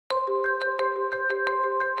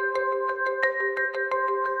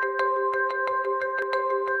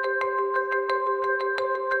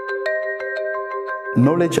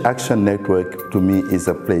Knowledge Action Network to me is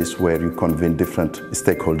a place where you convene different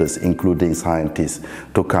stakeholders, including scientists,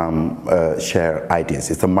 to come share ideas.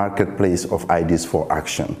 It's a marketplace of ideas for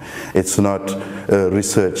action. It's not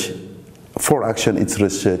research for action, it's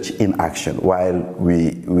research in action, while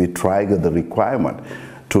we trigger the requirement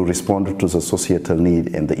to respond to the societal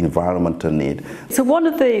need and the environmental need. So one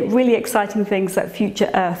of the really exciting things that Future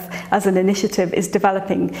Earth as an initiative is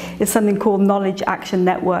developing is something called Knowledge Action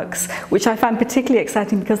Networks, which I find particularly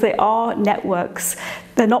exciting because they are networks.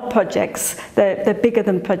 They're not projects, they're bigger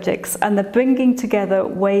than projects, and they're bringing together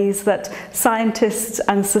ways that scientists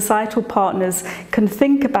and societal partners can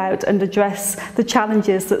think about and address the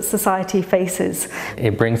challenges that society faces.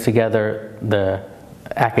 It brings together the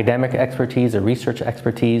academic expertise or research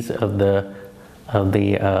expertise of the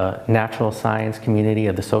natural science community,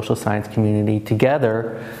 of the social science community,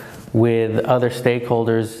 together with other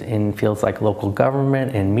stakeholders in fields like local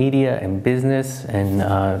government and media and business and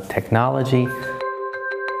technology.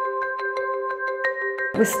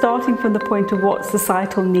 We're starting from the point of what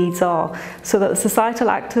societal needs are, so that the societal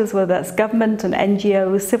actors, whether that's government and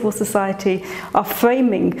NGOs, civil society, are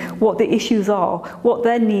framing what the issues are, what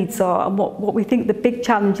their needs are, and what we think the big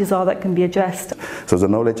challenges are that can be addressed. So the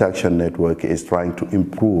Knowledge Action Network is trying to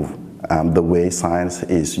improve the way science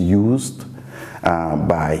is used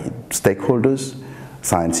by stakeholders.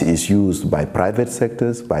 Science is used by private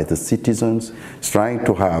sectors, by the citizens. It's trying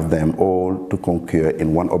to have them all to concur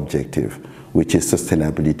in one objective, which is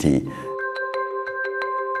sustainability.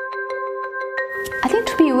 I think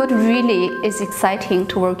to me what really is exciting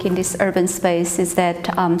to work in this urban space is that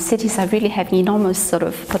cities are really having enormous sort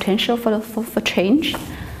of potential for change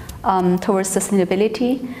towards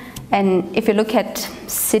sustainability. And if you look at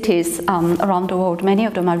cities around the world, many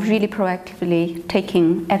of them are really proactively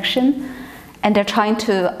taking action. And they're trying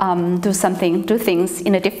to do things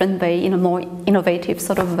in a different way, in a more innovative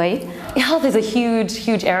sort of way. Health is a huge,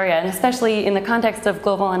 huge area, and especially in the context of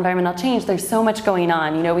global environmental change, there's so much going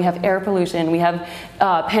on. You know, we have air pollution, we have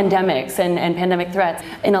pandemics and pandemic threats.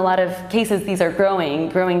 In a lot of cases, these are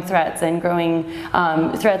growing threats and growing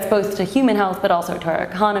threats both to human health, but also to our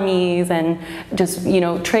economies and just, you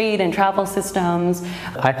know, trade and travel systems.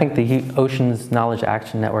 I think the Oceans Knowledge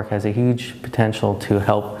Action Network has a huge potential to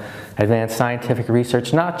help advance scientific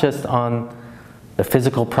research, not just on the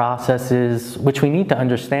physical processes, which we need to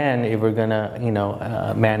understand if we're going to, you know,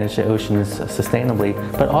 manage the oceans sustainably,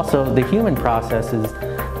 but also the human processes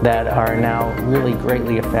that are now really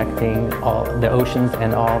greatly affecting all the oceans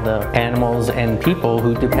and all the animals and people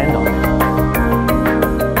who depend on them.